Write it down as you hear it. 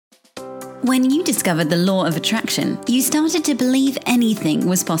When you discovered the law of attraction, you started to believe anything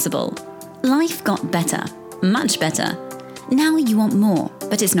was possible. Life got better, much better. Now you want more,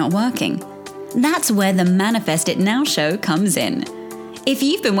 but it's not working. That's where the Manifest It Now show comes in. If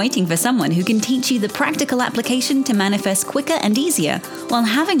you've been waiting for someone who can teach you the practical application to manifest quicker and easier while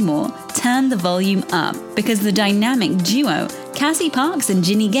having more, turn the volume up, because the dynamic duo, Cassie Parks and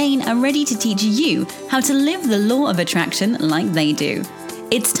Ginny Gain, are ready to teach you how to live the law of attraction like they do.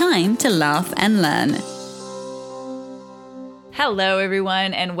 It's time to laugh and learn. Hello,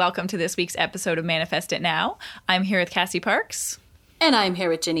 everyone, and welcome to this week's episode of Manifest It Now. I'm here with Cassie Parks. And I'm here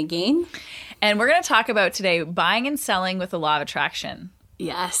with Ginny Gain. And we're going to talk about today buying and selling with the law of attraction.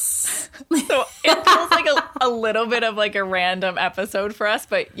 Yes. So it feels like a little bit of like a random episode for us,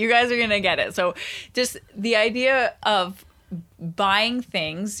 but you guys are going to get it. So just the idea of buying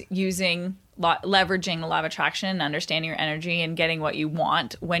things using leveraging the law of attraction and understanding your energy and getting what you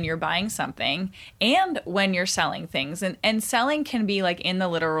want when you're buying something and when you're selling things. And selling can be like in the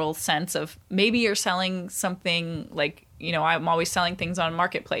literal sense of maybe you're selling something like, you know, I'm always selling things on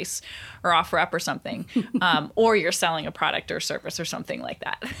Marketplace or OfferUp or something. Or you're selling a product or service or something like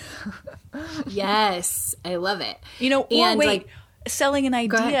that. Yes, I love it. You know, and selling an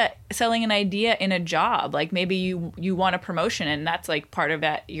idea in a job. Like maybe you want a promotion and that's like part of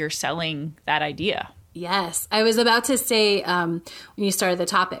it. You're selling that idea. Yes. I was about to say when you started the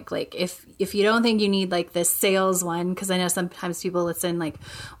topic, like if you don't think you need like this sales one, because I know sometimes people listen like,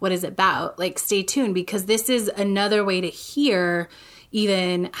 what is it about? Like stay tuned, because this is another way to hear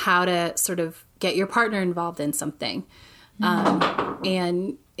even how to sort of get your partner involved in something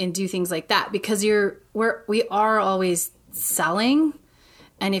and do things like that, because we are always selling.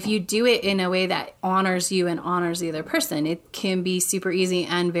 And if you do it in a way that honors you and honors the other person, it can be super easy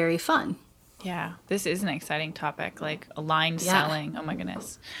and very fun. Yeah, this is an exciting topic, like aligned selling. Oh my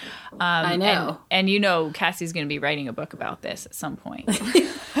goodness. I know. And you know Cassie's going to be writing a book about this at some point.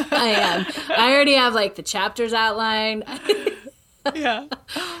 I am. I already have like the chapters outlined. Yeah.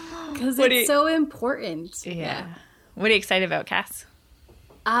 Because it's so important. Yeah. What are you excited about, Cass?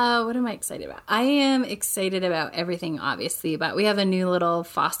 What am I excited about? I am excited about everything, obviously. But we have a new little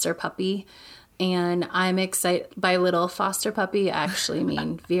foster puppy. And I'm excited. By little foster puppy, I actually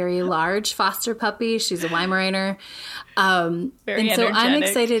mean very large foster puppy. She's a Weimaraner. Very energetic. So I'm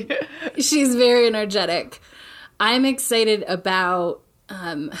excited. She's very energetic. I'm excited about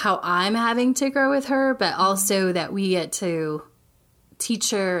how I'm having to grow with her, but also that we get to teach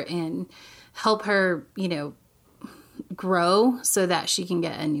her and help her, you know, grow so that she can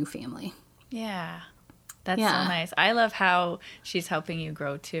get a new family. Yeah. That's so nice. I love how she's helping you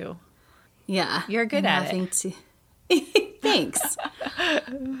grow too. Yeah. You're good at it. Thanks.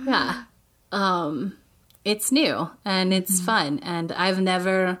 Yeah. It's new and it's fun. And I've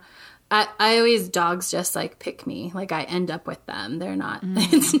never, I always, dogs just like pick me. Like I end up with them. They're not,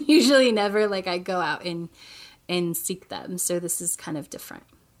 it's usually never like I go out and seek them. So this is kind of different.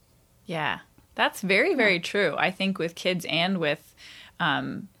 Yeah. That's very, very true. I think with kids and with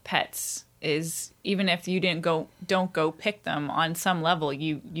pets, is even if you don't go pick them, on some level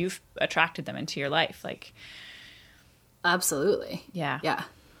you've attracted them into your life. Like, absolutely. Yeah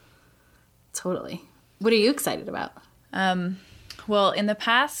Totally. What are you excited about? Well, in the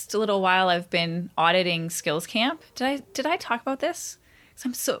past little while I've been auditing Skills Camp. Did I talk about this?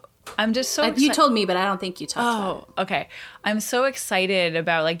 I'm just so you told me, but I don't think you talked about it. Okay. I'm so excited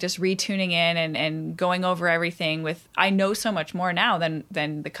about like just retuning in and going over everything I know so much more now than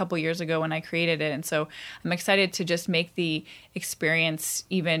the couple years ago when I created it. And so I'm excited to just make the experience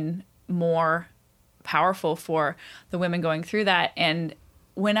even more powerful for the women going through that. And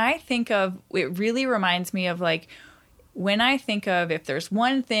when I think of, it really reminds me of like, when I think of if there's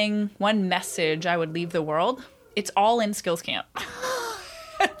one message I would leave the world, it's all in Skills Camp.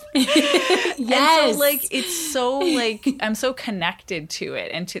 Yes. So, like, it's so like I'm so connected to it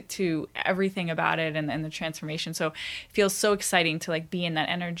and to everything about it and the transformation. So it feels so exciting to like be in that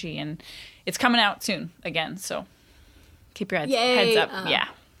energy, and it's coming out soon again. So keep your heads up. Yeah.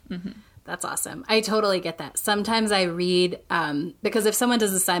 Mm-hmm. That's awesome. I totally get that. Sometimes I read because if someone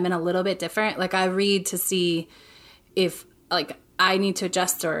does assignment a little bit different, like I read to see if like I need to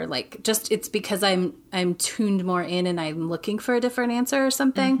adjust, or like just it's because I'm tuned more in and I'm looking for a different answer or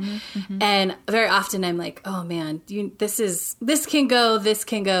something. Mm-hmm, mm-hmm. And very often I'm like, oh man, this can go,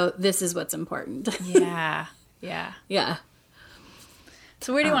 this is what's important. Yeah.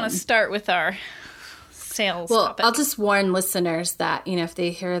 So where do you want to start with our sales topic? I'll just warn listeners that, you know, if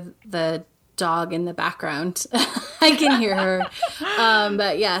they hear the dog in the background, I can hear her.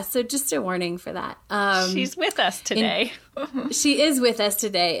 But yeah, so just a warning for that. She's with us today. She is with us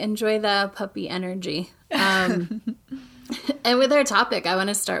today. Enjoy the puppy energy. And with our topic, I want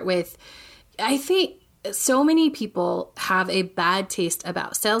to start with, I think so many people have a bad taste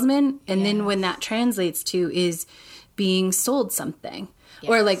about salesmen. And then when that translates to is being sold something.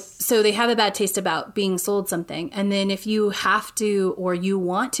 Or like, so they have a bad taste about being sold something. And then if you have to, or you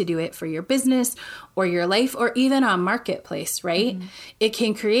want to do it for your business or your life, or even on Marketplace, right? It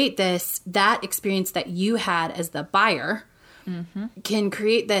can create that experience that you had as the buyer can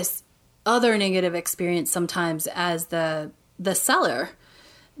create this other negative experience sometimes as the seller,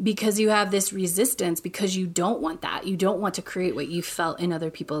 because you have this resistance because you don't want that. You don't want to create what you felt in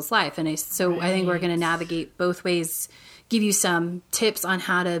other people's life. And I think we're going to navigate both ways, give you some tips on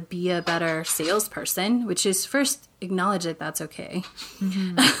how to be a better salesperson, which is first acknowledge that that's okay.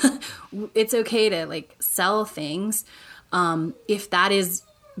 It's okay to like sell things if that is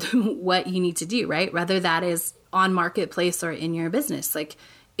what you need to do, right? Whether that is on Marketplace or in your business, like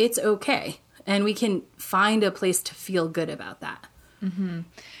it's okay. And we can find a place to feel good about that.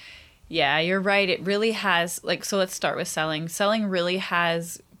 Yeah, you're right. It really has, like, so let's start with selling. Selling really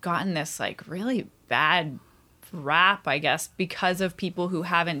has gotten this like really bad rap, I guess, because of people who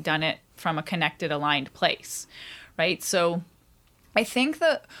haven't done it from a connected, aligned place, right? So I think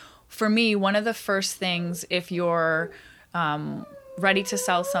that for me, one of the first things, if you're ready to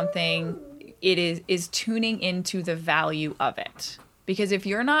sell something, it is tuning into the value of it. Because if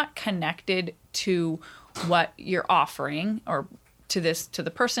you're not connected to what you're offering, or to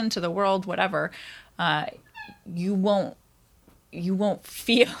the person, to the world, whatever, you won't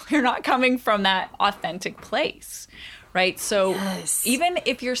feel, you're not coming from that authentic place, right? So even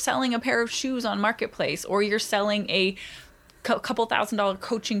if you're selling a pair of shoes on Marketplace, or you're selling a couple $1,000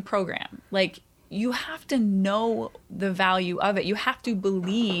 coaching program, like you have to know the value of it. You have to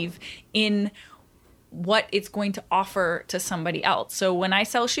believe in what it's going to offer to somebody else. So when I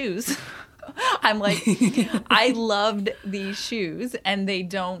sell shoes, I'm like, I loved these shoes and they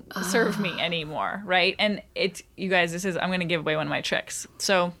don't serve me anymore, right? And it's, you guys, I'm going to give away one of my tricks.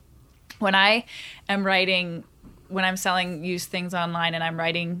 So when I'm selling used things online and I'm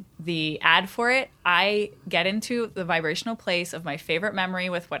writing the ad for it, I get into the vibrational place of my favorite memory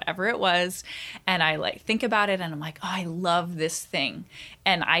with whatever it was. And I like think about it and I'm like, oh, I love this thing.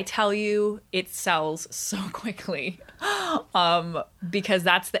 And I tell you, it sells so quickly because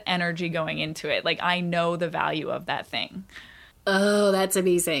that's the energy going into it. Like I know the value of that thing. Oh, that's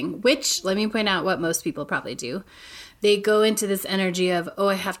amazing. Which, let me point out what most people probably do. They go into this energy of, oh,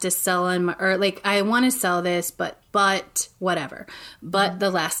 I have to sell or like, I want to sell this, but whatever. But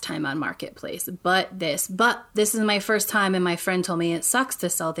the last time on Marketplace, but this is my first time. And my friend told me it sucks to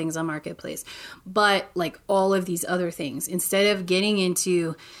sell things on Marketplace, but like all of these other things, instead of getting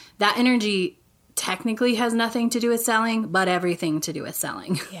into that energy, technically has nothing to do with selling, but everything to do with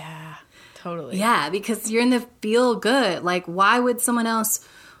selling. Yeah, totally. Yeah, because you're in the feel good. Like, why would someone else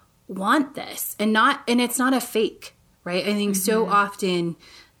want this? And it's not a fake. Right? I think so often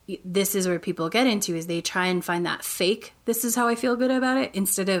this is where people get into is they try and find that fake, this is how I feel good about it,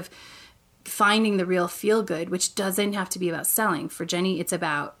 instead of finding the real feel good, which doesn't have to be about selling. For Jenny, it's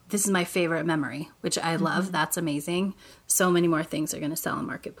about, this is my favorite memory, which I love. That's amazing. So many more things are going to sell on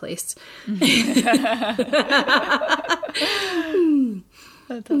Marketplace.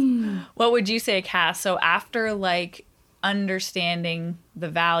 What would you say, Cass? So after like understanding the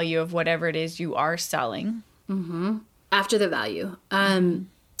value of whatever it is you are selling, after the value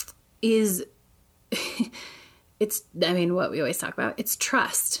is it's, I mean, what we always talk about, it's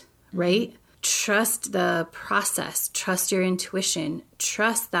trust, right? Trust the process, trust your intuition,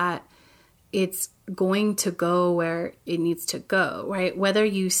 trust that it's going to go where it needs to go, right? Whether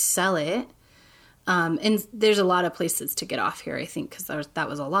you sell it, and there's a lot of places to get off here, I think, because that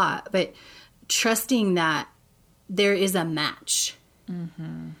was a lot, but trusting that there is a match,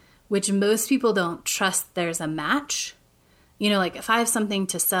 which most people don't trust there's a match. You know, like if I have something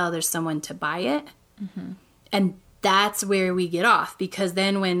to sell, there's someone to buy it. And that's where we get off, because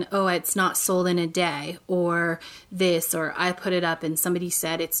then when, oh, it's not sold in a day, or this, or I put it up and somebody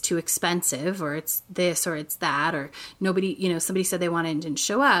said it's too expensive, or it's this, or it's that, or nobody, you know, somebody said they wanted and didn't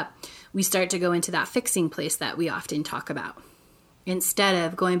show up, we start to go into that fixing place that we often talk about. Instead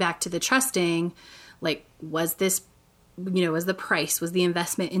of going back to the trusting, like, was this, you know, was the price, was the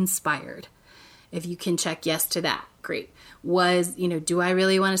investment inspired? If you can check yes to that, great. Was, you know, do I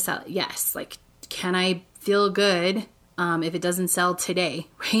really want to sell it? Yes. Like, can I feel good if it doesn't sell today,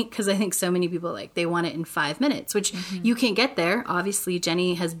 right? Because I think so many people, like, they want it in 5 minutes, which you can't get there. Obviously,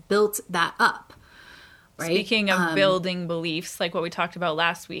 Jenny has built that up, right? Speaking of building beliefs, like what we talked about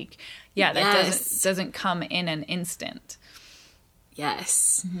last week, that doesn't come in an instant.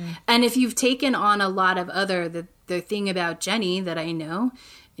 Yes. And if you've taken on a lot of the thing about Jenny that I know,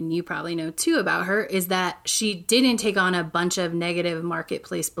 and you probably know too about her, is that she didn't take on a bunch of negative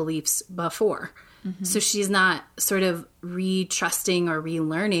marketplace beliefs before. So she's not sort of re-trusting or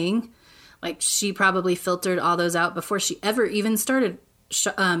relearning. Like, she probably filtered all those out before she ever even started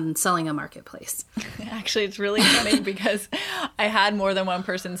selling a marketplace. Actually, it's really funny because I had more than one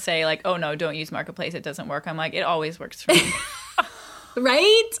person say, like, oh no, don't use marketplace, it doesn't work. I'm like, it always works for me.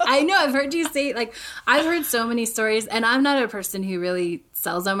 Right? I know. I've heard you say, like, I've heard so many stories, and I'm not a person who really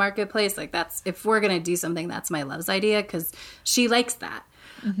sells on marketplace. Like, that's, if we're going to do something, that's my Love's idea, because she likes that.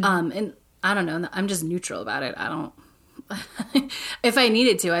 And I don't know. I'm just neutral about it. I don't, if I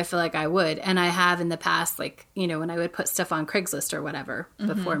needed to, I feel like I would. And I have in the past, like, you know, when I would put stuff on Craigslist or whatever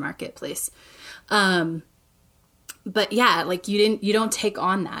before marketplace. But yeah, like, you don't take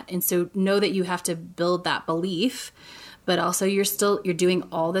on that. And so know that you have to build that belief, but also you're doing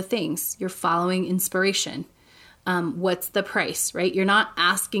all the things. You're following inspiration. What's the price, right? You're not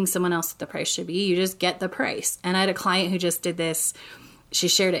asking someone else what the price should be. You just get the price. And I had a client who just did this. She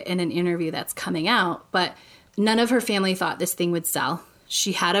shared it in an interview that's coming out, but none of her family thought this thing would sell.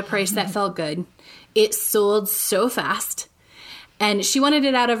 She had a price that felt good. It sold so fast. And she wanted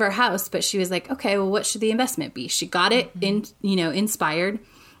it out of her house, but she was like, okay, well, what should the investment be? She got it inspired.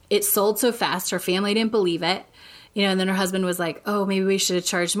 It sold so fast. Her family didn't believe it. You know, and then her husband was like, oh, maybe we should have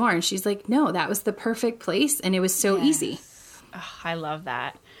charged more. And she's like, no, that was the perfect place. And it was so easy. Oh, I love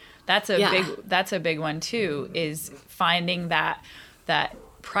that. That's a big one too, is finding that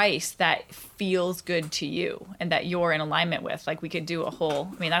price that feels good to you and that you're in alignment with. Like, we could do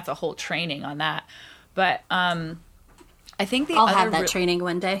that's a whole training on that. But I think I'll have that training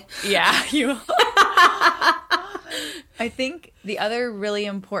one day. Yeah, you will. I think the other really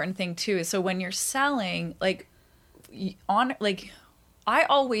important thing too is, so when you're selling, like, I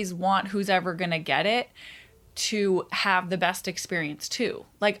always want who's ever going to get it to have the best experience too.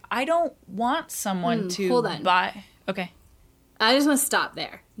 Like, I don't want someone to buy. Okay. I just want to stop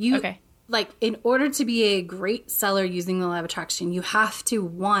there. Okay. Like, in order to be a great seller using the law of attraction, you have to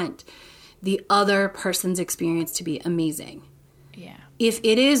want the other person's experience to be amazing. Yeah. If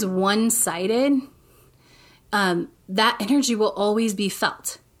it is one-sided, that energy will always be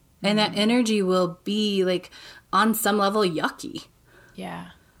felt. And that energy will be, like, on some level, yucky. Yeah.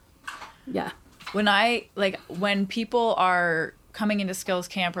 Yeah. When people are coming into Skills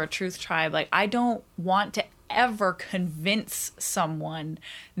Camp or Truth Tribe, like, I don't want to ever convince someone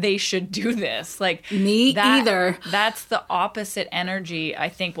they should do this. Like, me either. That's the opposite energy, I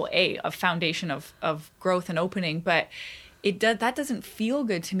think. Well, a foundation of growth and opening, but that doesn't feel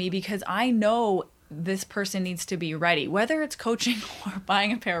good to me, because I know this person needs to be ready, whether it's coaching or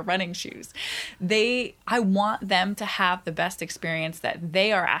buying a pair of running shoes. I want them to have the best experience that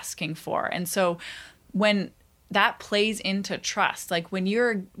they are asking for. And so when that plays into trust, like, when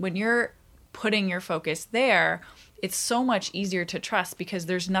you're putting your focus there, it's so much easier to trust, because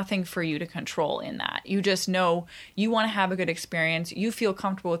there's nothing for you to control in that. You just know you want to have a good experience. You feel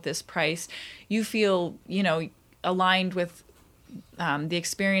comfortable with this price. You feel, aligned with the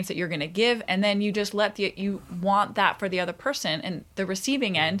experience that you're going to give. And then you just you want that for the other person and the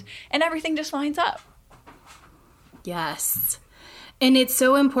receiving end, and everything just lines up. Yes. And it's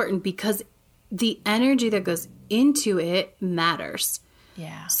so important, because the energy that goes into it matters.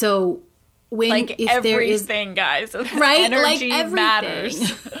 Yeah. So everything, guys, right? Energy like everything.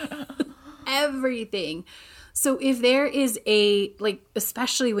 Matters. Everything. So if there is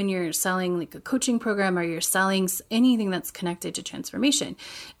especially when you're selling like a coaching program, or you're selling anything that's connected to transformation,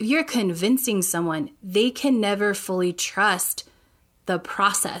 if you're convincing someone, they can never fully trust the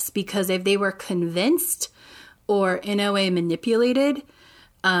process, because if they were convinced or in a way manipulated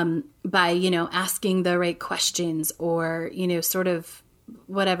by, asking the right questions, or, sort of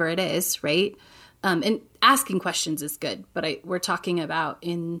whatever it is, right? And asking questions is good, but we're talking about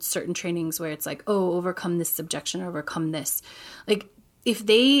in certain trainings where it's like, oh, overcome this subjection, overcome this. Like,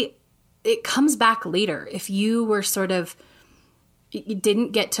 it comes back later. If you were you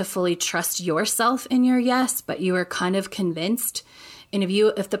didn't get to fully trust yourself in your yes, but you were kind of convinced. And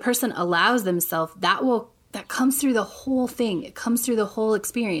if the person allows themselves, that comes through the whole thing. It comes through the whole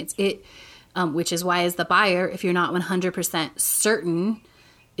experience. Which is why, as the buyer, if you're not 100% certain,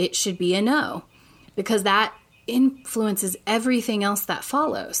 it should be a no, because that influences everything else that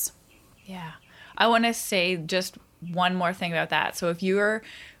follows. Yeah. I want to say just one more thing about that. So if you're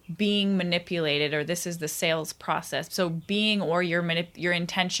being manipulated, or this is the sales process, so your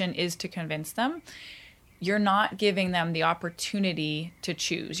intention is to convince them, you're not giving them the opportunity to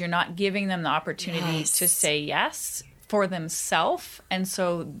choose. You're not giving them the opportunity to say yes for themselves. And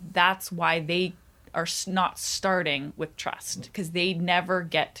so that's why they are not starting with trust, because they never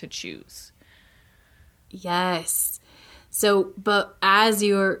get to choose. Yes. So, but as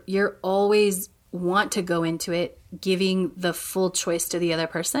you're always want to go into it, giving the full choice to the other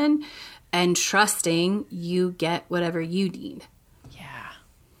person and trusting you get whatever you need. Yeah.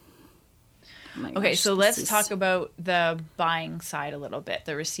 Oh my Okay, gosh, so this let's talk about the buying side a little bit,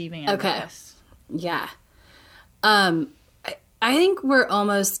 the receiving end of this. Yeah. I think we're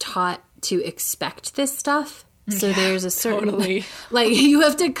almost taught to expect this stuff. So there's a certain, totally. like you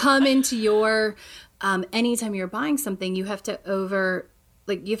have to come into your, anytime you're buying something, you have to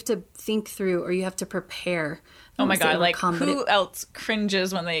you have to think through, or you have to prepare. Oh my God, like who else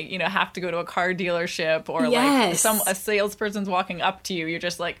cringes when they, have to go to a car dealership, or Yes. like a salesperson's walking up to you, you're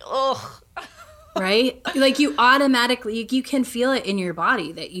just like, ugh. Right? Like you automatically, you can feel it in your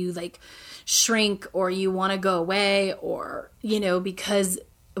body that you like shrink, or you want to go away, or, because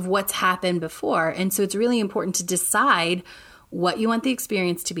of what's happened before. And so it's really important to decide what you want the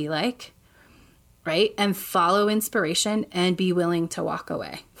experience to be like, right? And follow inspiration and be willing to walk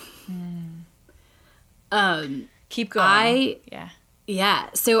away. Keep going. Yeah.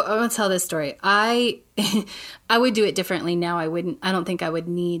 So I want to tell this story. I would do it differently now. I don't think I would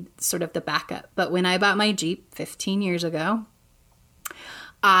need sort of the backup. But when I bought my Jeep 15 years ago,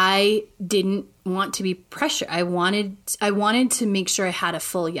 I didn't want to be pressured. I wanted to make sure I had a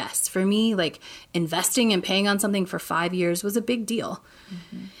full yes. For me, like investing and paying on something for 5 years was a big deal.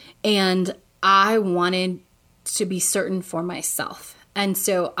 Mm-hmm. And I wanted to be certain for myself. And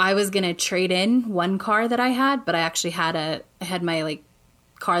so I was going to trade in one car that I had, but I actually had my like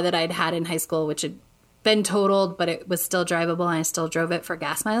car that I'd had in high school, which had been totaled, but it was still drivable, and I still drove it for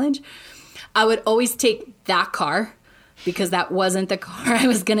gas mileage. I would always take that car because that wasn't the car I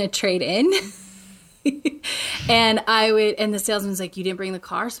was going to trade in. And the salesman's like, you didn't bring the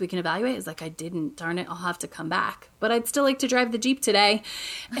car so we can evaluate? It's like, I didn't, darn it, I'll have to come back. But I'd still like to drive the Jeep today.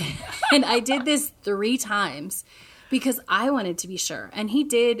 And I did this 3 times because I wanted to be sure. And he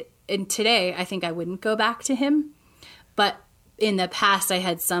did. And today, I think I wouldn't go back to him. But in the past, I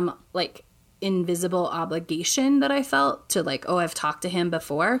had some like invisible obligation that I felt to like, oh, I've talked to him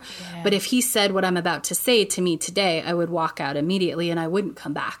before. Yeah. But if he said what I'm about to say to me today, I would walk out immediately and I wouldn't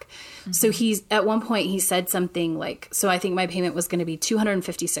come back. Mm-hmm. So at one point he said something like, so I think my payment was going to be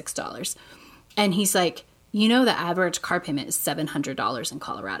 $256. And he's like, the average car payment is $700 in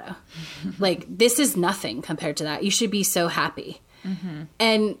Colorado. Like, this is nothing compared to that. You should be so happy. Mm-hmm.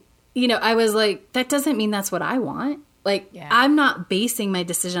 And, I was like, that doesn't mean that's what I want. Like, I'm not basing my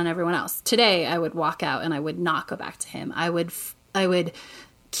decision on everyone else. Today, I would walk out and I would not go back to him. I would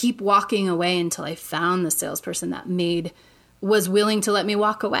keep walking away until I found the salesperson that was willing to let me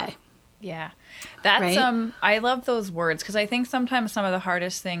walk away. Yeah. That's, right? I love those words, because I think sometimes some of the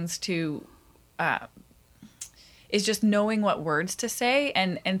hardest things to, is just knowing what words to say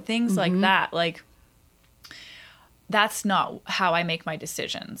and things like that. Like, that's not how I make my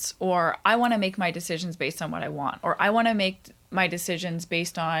decisions, or I want to make my decisions based on what I want, or I want to make my decisions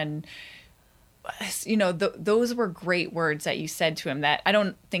based on, those were great words that you said to him that I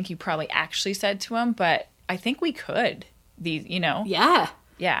don't think you probably actually said to him, but I think we could. Yeah.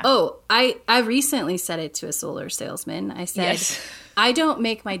 Yeah. Oh, I recently said it to a solar salesman. I said, yes. I don't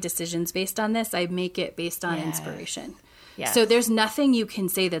make my decisions based on this. I make it based on inspiration. Yes. So there's nothing you can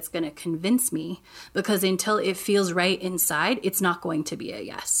say that's going to convince me, because until it feels right inside, it's not going to be a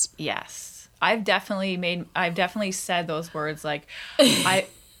yes. Yes. I've definitely said those words. Like, I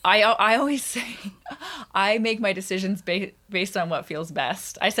always say, I make my decisions based on what feels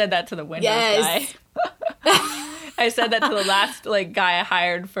best. I said that to the Windows guy. I said that to the last guy I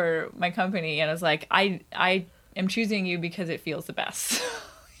hired for my company, and I was like, I am choosing you because it feels the best.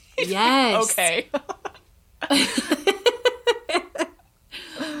 Yes. Like, okay.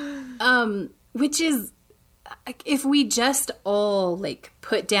 Which is, if we just all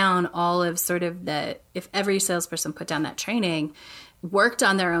put down all of sort of if every salesperson put down that training, worked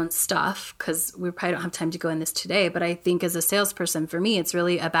on their own stuff, because we probably don't have time to go in this today, but I think as a salesperson, for me, it's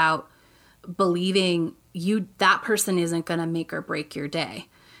really about believing that person isn't going to make or break your day.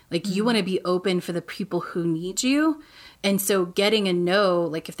 You want to be open for the people who need you. And so getting a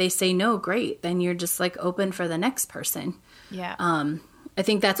no, if they say no, great. Then you're just open for the next person. Yeah. I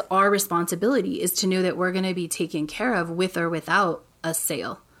think that's our responsibility, is to know that we're going to be taken care of with or without a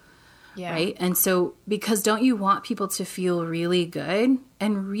sale. Yeah. Right. And so, because don't you want people to feel really good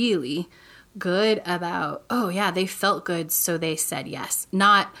about, oh yeah, they felt good, so they said yes.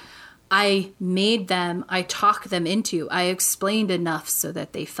 Not, I made them, I talked them into, I explained enough so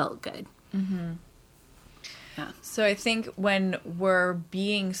that they felt good. Mm-hmm. Yeah. So I think when we're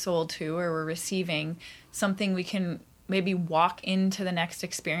being sold to or we're receiving something, we can maybe walk into the next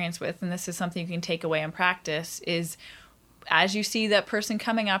experience with, and this is something you can take away and practice, is as you see that person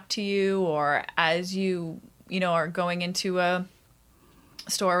coming up to you, or as you are going into a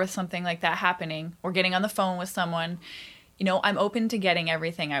store with something like that happening, or getting on the phone with someone, I'm open to getting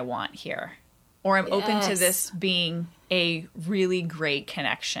everything I want here, or I'm open to this being a really great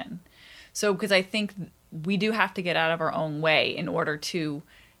connection. So, because I think we do have to get out of our own way in order to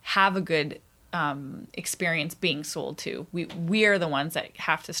have a good experience being sold to. We are the ones that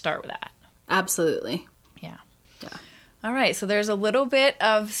have to start with that. Absolutely. Yeah. Yeah. All right. So there's a little bit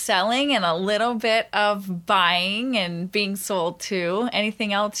of selling and a little bit of buying and being sold to.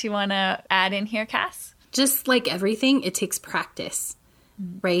 Anything else you want to add in here, Cass? Just like everything, it takes practice,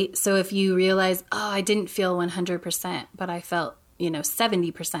 right? So if you realize, I didn't feel 100%, but I felt,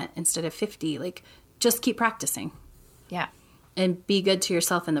 70% instead of 50, like, just keep practicing. Yeah. And be good to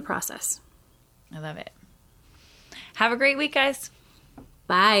yourself in the process. I love it. Have a great week, guys.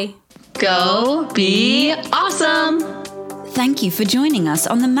 Bye. Go be awesome. Thank you for joining us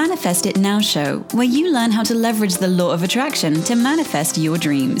on the Manifest It Now show, where you learn how to leverage the law of attraction to manifest your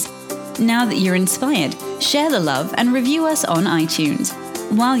dreams. Now that you're inspired, share the love and review us on iTunes.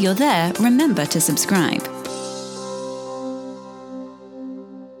 While you're there, remember to subscribe.